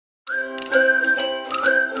Hello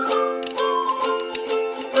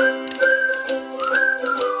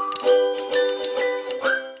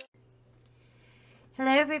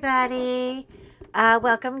everybody,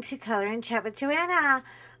 welcome to Color and Chat with Joanna.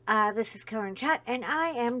 This is Color and Chat and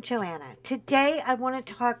I am Joanna. Today I want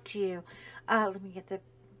to talk to you, let me get the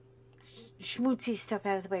schmoozy stuff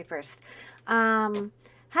out of the way first.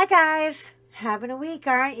 Hi guys, having a week,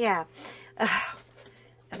 aren't ya?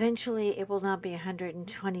 Eventually it will not be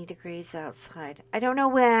 120 degrees outside. I don't know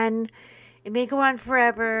when, it may go on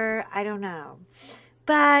forever, I don't know.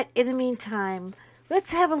 But in the meantime,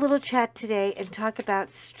 let's have a little chat today and talk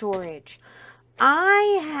about storage.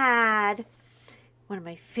 I had one of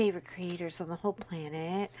my favorite creators on the whole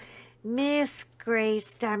planet, Miss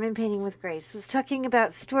Grace, Diamond Painting with Grace, was talking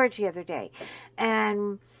about storage the other day.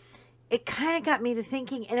 And it kind of got me to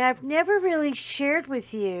thinking, and I've never really shared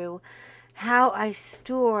with you how I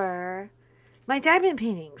store my diamond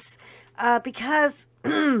paintings. Because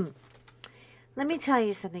let me tell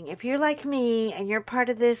you something. If you're like me and you're part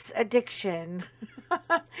of this addiction,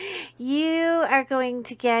 you are going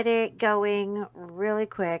to get it going really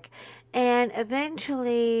quick. And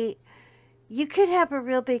eventually, you could have a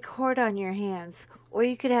real big hoard on your hands. Or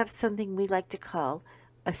you could have something we like to call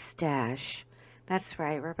a stash. That's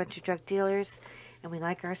right. We're a bunch of drug dealers. And we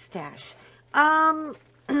like our stash.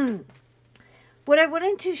 What I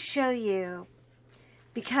wanted to show you,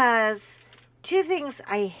 because two things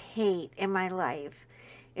I hate in my life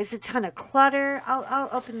is a ton of clutter. I'll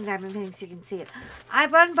open the diamond painting so you can see it.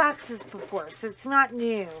 I've unboxed this before, so it's not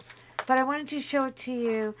new. But I wanted to show it to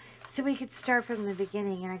you so we could start from the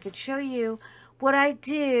beginning. And I could show you what I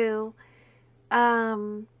do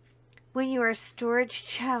when you are storage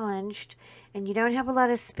challenged and you don't have a lot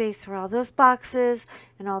of space for all those boxes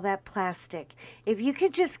and all that plastic. If you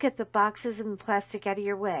could just get the boxes and the plastic out of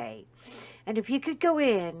your way, and if you could go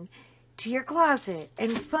in to your closet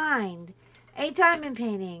and find a diamond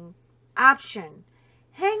painting option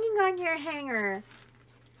hanging on your hanger,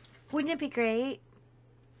 wouldn't it be great?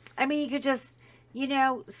 I mean, you could just, you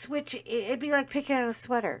know, switch. It'd be like picking out a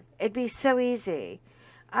sweater. It'd be so easy.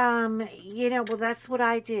 You know, well, that's what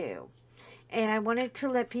I do. And I wanted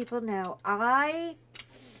to let people know I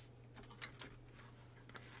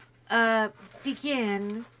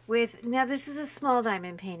begin with, now this is a small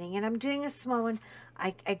diamond painting, and I'm doing a small one.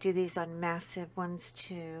 I do these on massive ones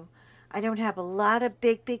too. I don't have a lot of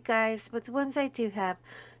big guys, but the ones I do have,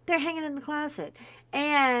 they're hanging in the closet.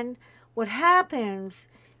 And what happens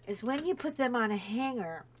is when you put them on a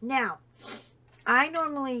hanger, now, I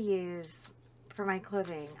normally use, for my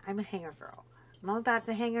clothing, I'm a hanger girl. I'm all about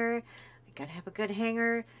the hanger. I gotta have a good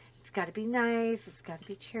hanger. It's gotta be nice. It's gotta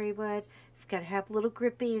be cherry wood. It's gotta have little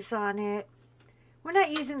grippies on it. We're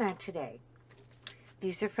not using that today.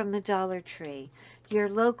 These are from the Dollar Tree. Your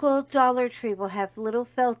local Dollar Tree will have little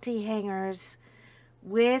felty hangers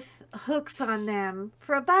with hooks on them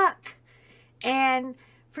for $1. And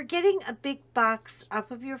for getting a big box off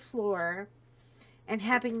of your floor and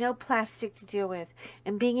having no plastic to deal with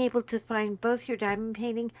and being able to find both your diamond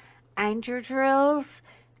painting and your drills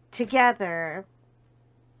together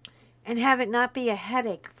and have it not be a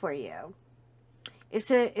headache for you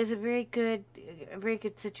is a very good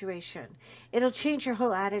situation. It'll change your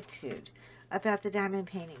whole attitude about the diamond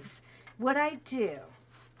paintings. What I do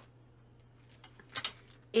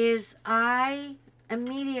is I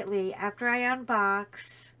immediately, after I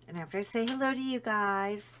unbox and after I say hello to you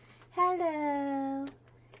guys, hello.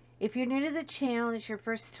 If you're new to the channel, it's your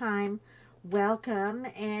first time, welcome.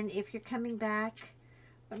 And if you're coming back,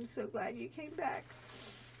 I'm so glad you came back.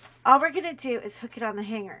 All we're going to do is hook it on the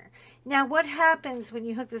hanger. Now, what happens when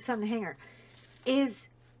you hook this on the hanger is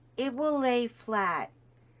it will lay flat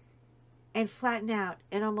and flatten out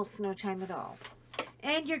in almost no time at all.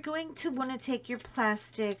 And you're going to want to take your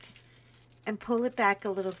plastic and pull it back a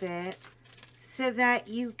little bit so that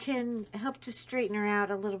you can help to straighten her out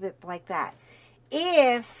a little bit like that.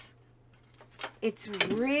 If it's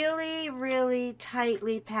really, really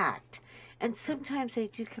tightly packed, and sometimes they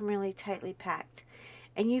do come really tightly packed,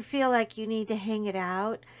 and you feel like you need to hang it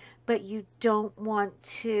out, but you don't want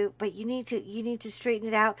to, but you need to straighten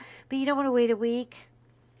it out, but you don't want to wait a week,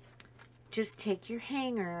 just take your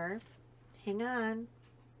hanger, hang on,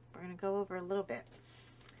 we're going to go over a little bit.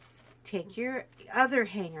 Take your other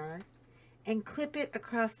hanger and clip it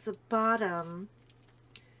across the bottom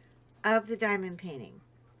of the diamond painting.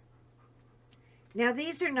 Now,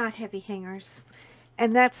 these are not heavy hangers,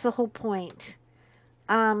 and that's the whole point.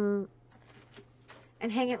 And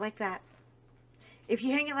hang it like that. If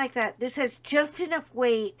you hang it like that, this has just enough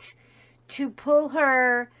weight to pull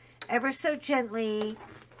her ever so gently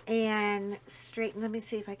and straighten. Let me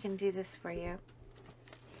see if I can do this for you.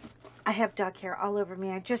 I have dog hair all over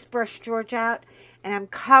me. I just brushed George out and I'm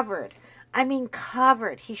covered. I mean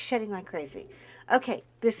covered. He's shedding like crazy. Okay,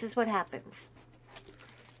 this is what happens.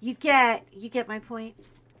 You get my point?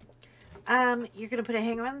 You're going to put a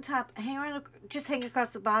hanger on the top, a hanger on, just hang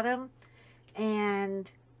across the bottom,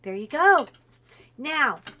 and there you go.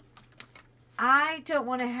 Now, I don't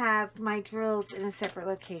want to have my drills in a separate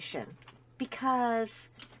location because,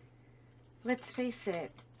 let's face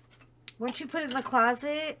it, once you put it in the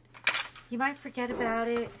closet, you might forget about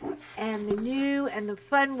it, and the new and the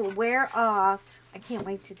fun will wear off. I can't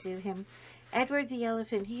wait to do him. Edward the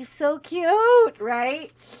elephant. He's so cute,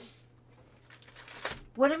 right?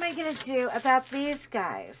 What am I going to do about these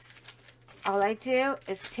guys? All I do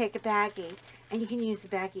is take a baggie, and you can use the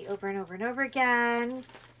baggie over and over and over again.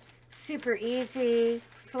 Super easy.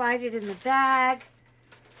 Slide it in the bag.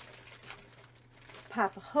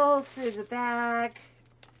 Pop a hole through the bag.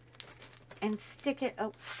 And stick it.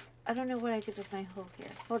 Oh, I don't know what I did with my hole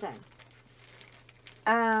here. Hold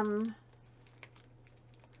on.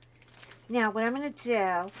 Now, what I'm going to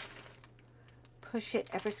do, push it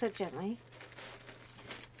ever so gently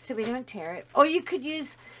so we don't tear it. Or you could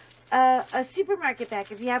use a supermarket bag.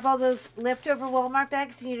 If you have all those leftover Walmart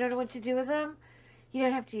bags and you don't know what to do with them, you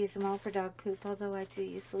don't have to use them all for dog poop, although I do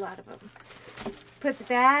use a lot of them. Put the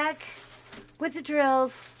bag with the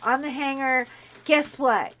drills on the hanger. Guess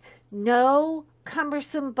what? No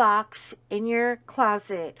cumbersome box in your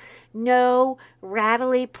closet. No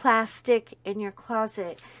rattly plastic in your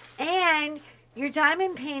closet. And your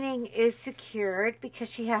diamond painting is secured because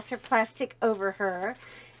she has her plastic over her.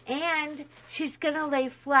 And she's going to lay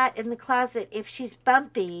flat in the closet if she's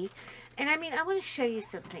bumpy. And I mean, I want to show you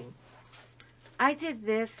something. I did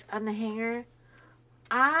this on the hanger.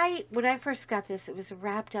 When I first got this, it was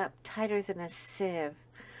wrapped up tighter than a sieve.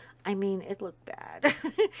 I mean, it looked bad.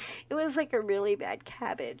 It was like a really bad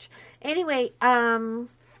cabbage. Anyway, I'm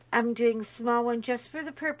doing a small one just for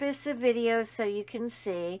the purpose of video so you can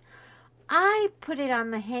see. I put it on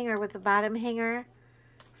the hanger with the bottom hanger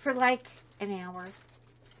for like an hour.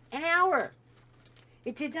 An hour.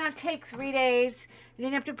 It did not take 3 days. I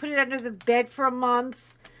didn't have to put it under the bed for a month.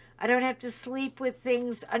 I don't have to sleep with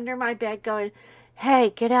things under my bed going,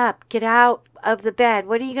 hey, get up, get out of the bed.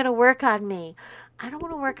 What are you going to work on me? I don't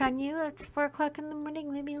want to work on you. It's 4 o'clock in the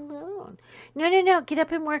morning. Leave me alone. No, no, no. Get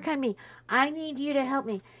up and work on me. I need you to help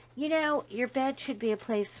me. You know, your bed should be a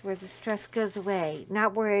place where the stress goes away,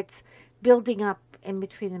 not where it's building up in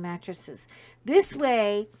between the mattresses. This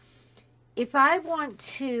way, if I want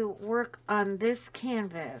to work on this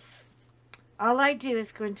canvas, all I do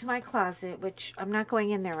is go into my closet, which I'm not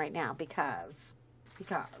going in there right now because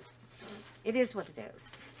it is what it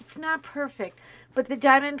is. It's not perfect, but the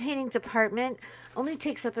diamond painting department only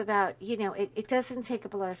takes up about, you know, it doesn't take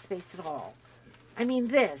up a lot of space at all. I mean,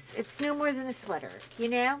 it's no more than a sweater, you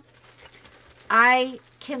know? I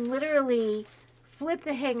can literally flip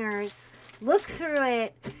the hangers, look through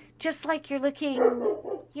it, just like you're looking,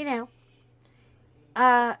 you know,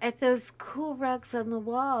 at those cool rugs on the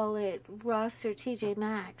wall at Ross or TJ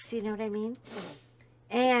Maxx, you know what I mean?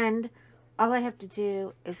 And all I have to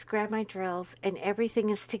do is grab my drills and everything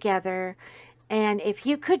is together. And if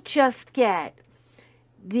you could just get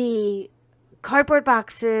the cardboard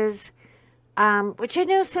boxes, which I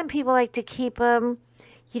know some people like to keep them,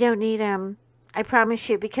 you don't need them. I promise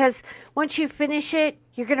you, because once you finish it,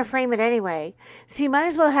 you're going to frame it anyway. So you might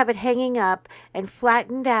as well have it hanging up and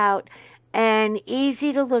flattened out and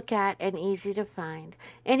easy to look at and easy to find.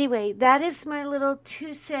 Anyway, that is my little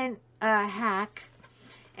 2-cent hack.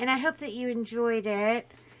 And I hope that you enjoyed it.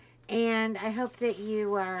 And I hope that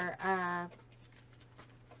you are,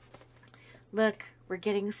 look, we're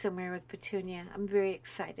getting somewhere with Petunia. I'm very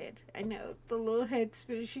excited. I know, the little head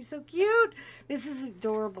spinner, she's so cute. This is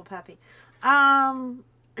adorable puppy.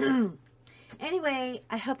 Anyway,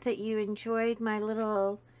 I hope that you enjoyed my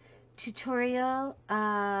little tutorial.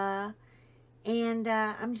 And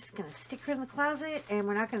I'm just going to stick her in the closet, and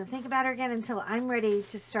we're not going to think about her again until I'm ready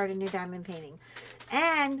to start a new diamond painting.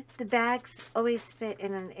 And the bags always fit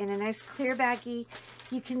in a nice clear baggie.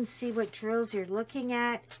 You can see what drills you're looking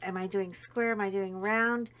at. Am I doing square? Am I doing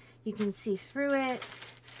round? You can see through it.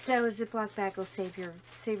 So a Ziploc bag will save your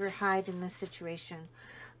hide in this situation.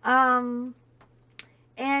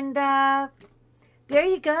 There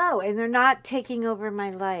you go. And they're not taking over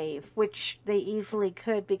my life, which they easily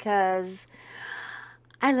could because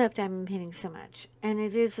I love diamond painting so much. And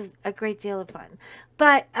it is a great deal of fun.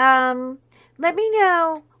 But let me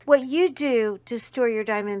know what you do to store your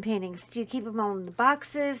diamond paintings. Do you keep them all in the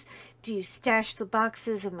boxes? Do you stash the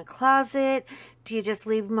boxes in the closet? Do you just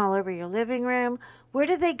leave them all over your living room? Where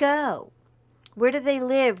do they go? Where do they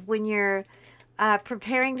live when you're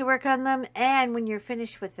preparing to work on them and when you're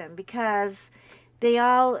finished with them? Because they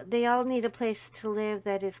all need a place to live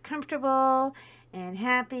that is comfortable and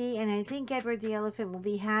happy. And I think Edward the elephant will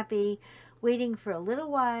be happy waiting for a little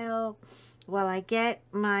while I get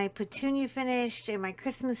my petunia finished and my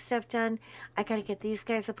Christmas stuff done. I got to get these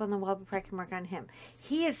guys up on the wall before I can work on him.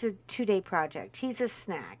 He is a 2-day project. He's a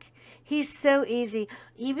snack. He's so easy,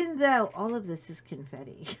 even though all of this is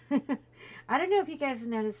confetti. I don't know if you guys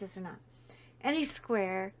noticed this or not. And he's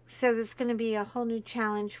square, so this is going to be a whole new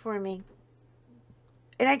challenge for me.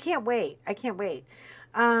 And I can't wait. I can't wait.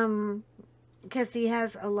 Because he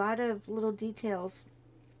has a lot of little details.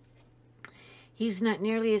 He's not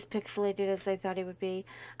nearly as pixelated as I thought he would be.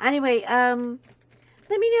 Anyway, let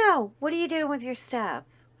me know. What are you doing with your stuff?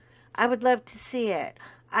 I would love to see it.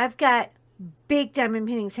 I've got big diamond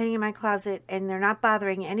paintings hanging in my closet, and they're not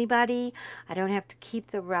bothering anybody. I don't have to keep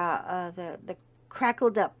the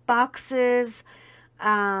crackled up boxes.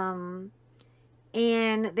 And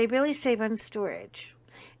they really save on storage.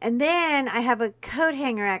 And then I have a coat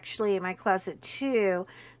hanger actually in my closet too.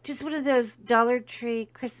 Just one of those Dollar Tree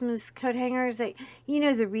Christmas coat hangers that, you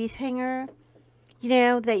know, the wreath hanger, you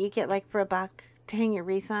know, that you get like for $1 to hang your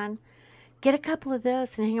wreath on. Get a couple of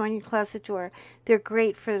those and hang them on your closet door. They're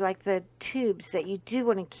great for like the tubes that you do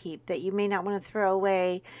want to keep that you may not want to throw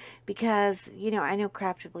away because, you know, I know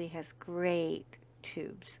Craftably has great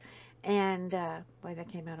tubes. And, boy,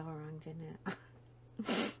 that came out all wrong, didn't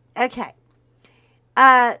it? Okay.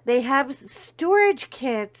 They have storage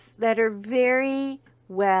kits that are very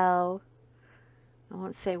well, I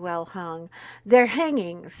won't say well hung. They're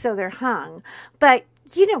hanging, so they're hung. But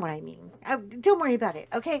you know what I mean. Don't worry about it,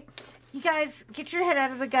 okay? You guys, get your head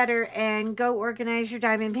out of the gutter and go organize your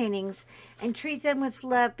diamond paintings and treat them with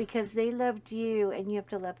love because they loved you and you have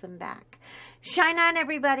to love them back. Shine on,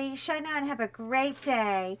 everybody. Shine on. Have a great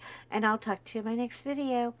day. And I'll talk to you in my next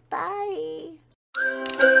video. Bye.